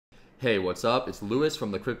Hey, what's up? It's Lewis from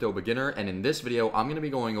The Crypto Beginner, and in this video, I'm going to be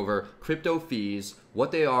going over crypto fees,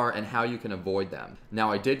 what they are, and how you can avoid them.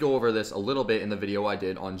 Now, I did go over this a little bit in the video I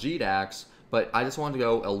did on GDAX, but I just wanted to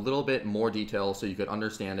go a little bit more detail so you could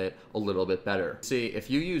understand it a little bit better. See, if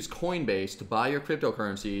you use Coinbase to buy your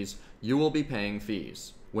cryptocurrencies, you will be paying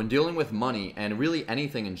fees. When dealing with money and really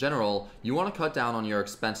anything in general, you want to cut down on your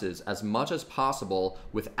expenses as much as possible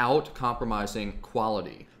without compromising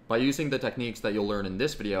quality. By using the techniques that you'll learn in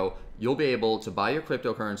this video, you'll be able to buy your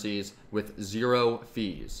cryptocurrencies with zero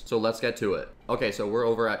fees. So let's get to it. Okay, so we're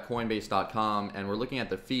over at Coinbase.com and we're looking at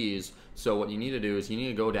the fees. So what you need to do is you need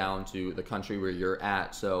to go down to the country where you're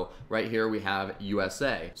at. So right here we have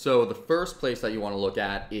USA. So the first place that you want to look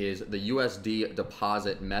at is the USD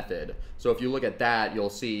deposit method. So if you look at that, you'll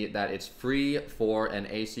see that it's free for an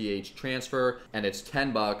ACH transfer and it's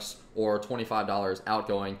 10 bucks or $25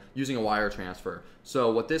 outgoing using a wire transfer.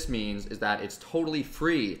 So what this means is that it's totally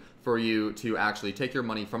free for you to actually take your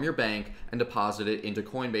money from your bank and deposit it into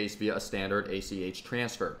Coinbase via a standard ACH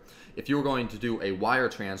transfer. If you were going to do a wire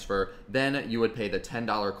transfer, then you would pay the $10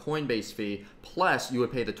 Coinbase fee, plus you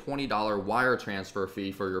would pay the $20 wire transfer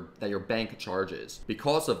fee that your bank charges.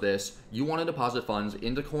 Because of this, you want to deposit funds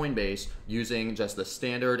into Coinbase using just the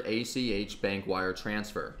standard ACH bank wire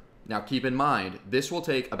transfer. Now keep in mind, this will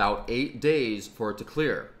take about 8 days for it to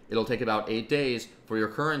clear. It'll take about 8 days for your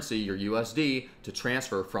currency, your USD, to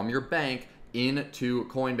transfer from your bank into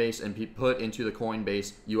Coinbase and be put into the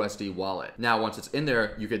Coinbase USD wallet. Now, once it's in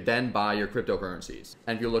there, you could then buy your cryptocurrencies.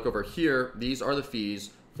 And if you look over here, these are the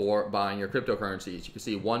fees for buying your cryptocurrencies. You can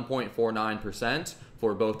see 1.49%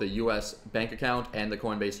 for both the US bank account and the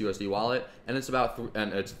Coinbase USD wallet, and it's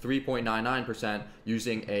 3.99%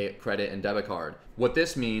 using a credit and debit card. What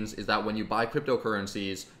this means is that when you buy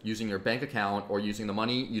cryptocurrencies using your bank account or using the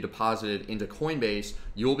money you deposited into Coinbase,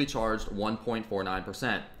 you will be charged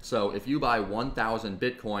 1.49%. So if you buy 1,000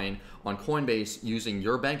 Bitcoin on Coinbase using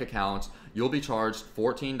your bank account, you'll be charged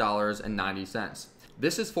 $14.90.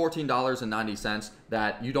 This is $14.90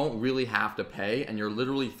 that you don't really have to pay, and you're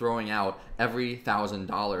literally throwing out every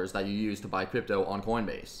 $1,000 that you use to buy crypto on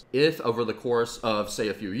Coinbase. If over the course of, say,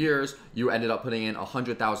 a few years, you ended up putting in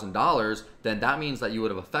 $100,000, then that means that you would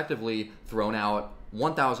have effectively thrown out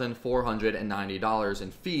 $1,490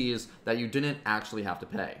 in fees that you didn't actually have to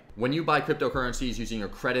pay. When you buy cryptocurrencies using your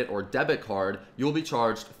credit or debit card, you'll be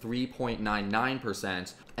charged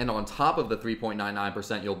 3.99%. And on top of the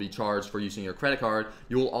 3.99% you'll be charged for using your credit card,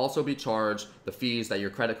 you will also be charged the fees that your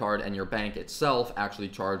credit card and your bank itself actually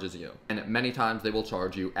charges you. And many times they will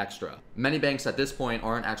charge you extra. Many banks at this point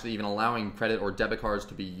aren't actually even allowing credit or debit cards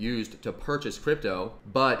to be used to purchase crypto.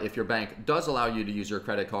 But if your bank does allow you to use your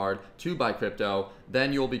credit card to buy crypto,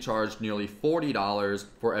 then you'll be charged nearly $40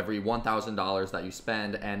 for every $1,000 that you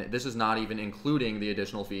spend. And this is not even including the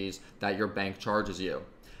additional fees that your bank charges you.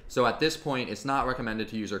 So at this point, it's not recommended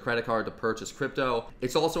to use your credit card to purchase crypto.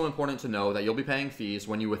 It's also important to know that you'll be paying fees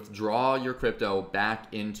when you withdraw your crypto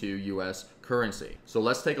back into US currency. So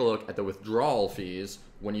let's take a look at the withdrawal fees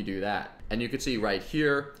when you do that. And you can see right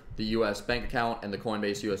here, the US bank account and the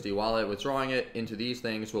Coinbase USD wallet, withdrawing it into these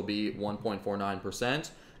things will be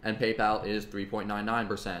 1.49%. And PayPal is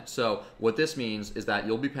 3.99%. So what this means is that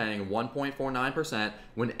you'll be paying 1.49%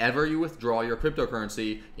 whenever you withdraw your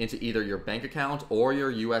cryptocurrency into either your bank account or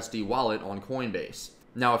your USD wallet on Coinbase.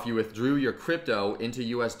 Now, if you withdrew your crypto into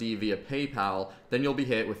USD via PayPal, then you'll be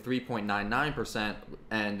hit with 3.99%,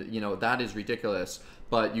 and that is ridiculous.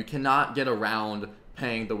 But you cannot get around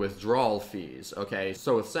paying the withdrawal fees, okay?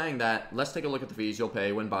 So with saying that, let's take a look at the fees you'll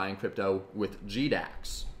pay when buying crypto with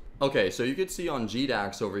GDAX. Okay, so you can see on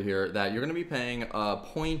GDAX over here that you're going to be paying a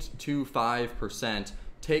 0.25%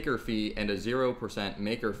 taker fee and a 0%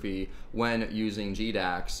 maker fee when using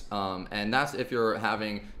GDAX. And that's if you're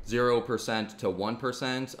having 0% to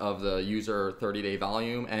 1% of the user 30-day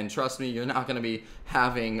volume. And trust me, you're not going to be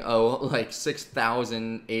having like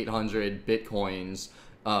 6,800 Bitcoins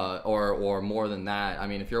or more than that. I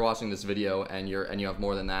mean, if you're watching this video and you have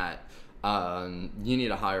more than that, you need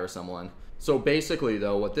to hire someone. So basically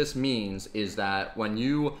though, what this means is that when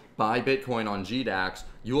you buy Bitcoin on GDAX,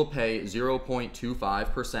 you will pay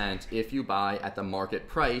 0.25% if you buy at the market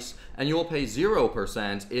price, and you will pay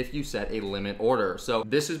 0% if you set a limit order. So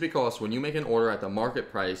this is because when you make an order at the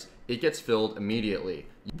market price, it gets filled immediately.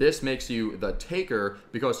 This makes you the taker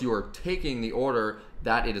because you are taking the order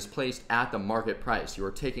that it is placed at the market price. You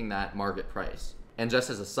are taking that market price. And just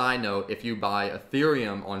as a side note, if you buy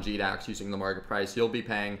Ethereum on GDAX using the market price, you'll be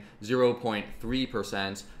paying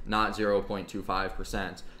 0.3%, not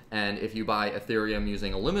 0.25%. And if you buy Ethereum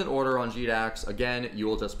using a limit order on GDAX, again, you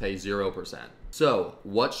will just pay 0%. So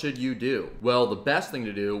what should you do? Well, the best thing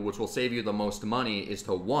to do, which will save you the most money, is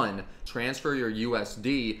to 1, transfer your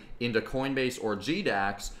USD into Coinbase or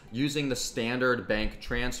GDAX using the standard bank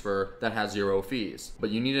transfer that has 0 fees.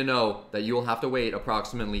 But you need to know that you will have to wait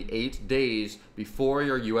approximately 8 days before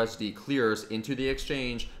your USD clears into the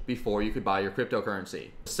exchange before you could buy your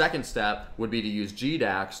cryptocurrency. The second step would be to use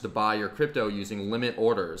GDAX to buy your crypto using limit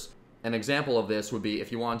orders. An example of this would be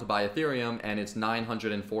if you wanted to buy Ethereum and it's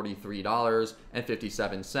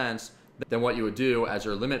 $943.57, then what you would do as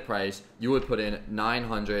your limit price, you would put in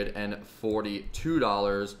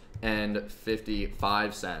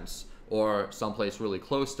 $942.55 or someplace really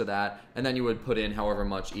close to that, and then you would put in however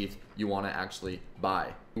much ETH you want to actually buy.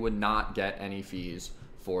 You would not get any fees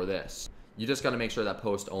for this. You just got to make sure that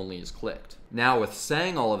post only is clicked. Now, with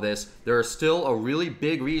saying all of this, there is still a really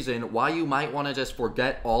big reason why you might want to just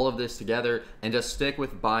forget all of this together and just stick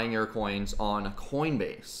with buying your coins on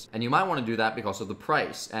Coinbase. And you might want to do that because of the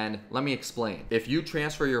price. And let me explain. If you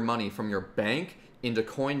transfer your money from your bank into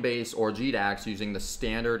Coinbase or GDAX using the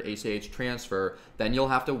standard ACH transfer, then you'll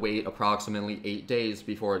have to wait approximately 8 days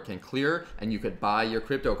before it can clear and you could buy your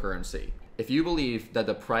cryptocurrency. If you believe that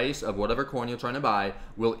the price of whatever coin you're trying to buy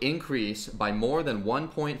will increase by more than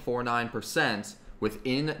 1.49%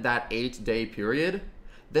 within that 8-day period,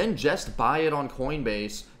 then just buy it on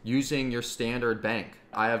Coinbase using your standard bank.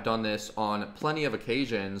 I have done this on plenty of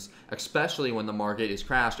occasions, especially when the market is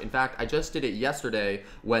crashed. In fact, I just did it yesterday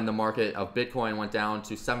when the market of Bitcoin went down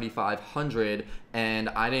to 7,500 and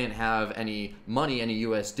I didn't have any money, any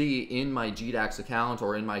USD in my GDAX account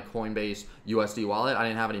or in my Coinbase USD wallet. I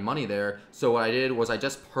didn't have any money there. So what I did was I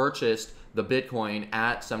just purchased the Bitcoin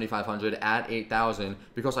at 7,500, at 8,000,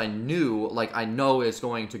 because I knew, like I know it's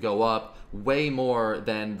going to go up way more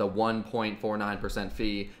than the 1.49%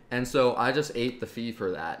 fee. And so I just ate the fee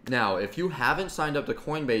for that. Now, if you haven't signed up to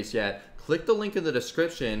Coinbase yet, click the link in the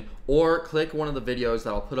description or click one of the videos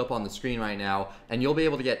that I'll put up on the screen right now, and you'll be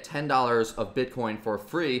able to get $10 of Bitcoin for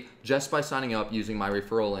free just by signing up using my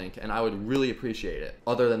referral link, and I would really appreciate it.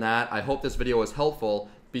 Other than that, I hope this video was helpful.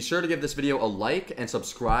 Be sure to give this video a like and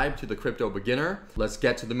subscribe to The Crypto Beginner. Let's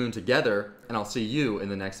get to the moon together, and I'll see you in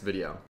the next video.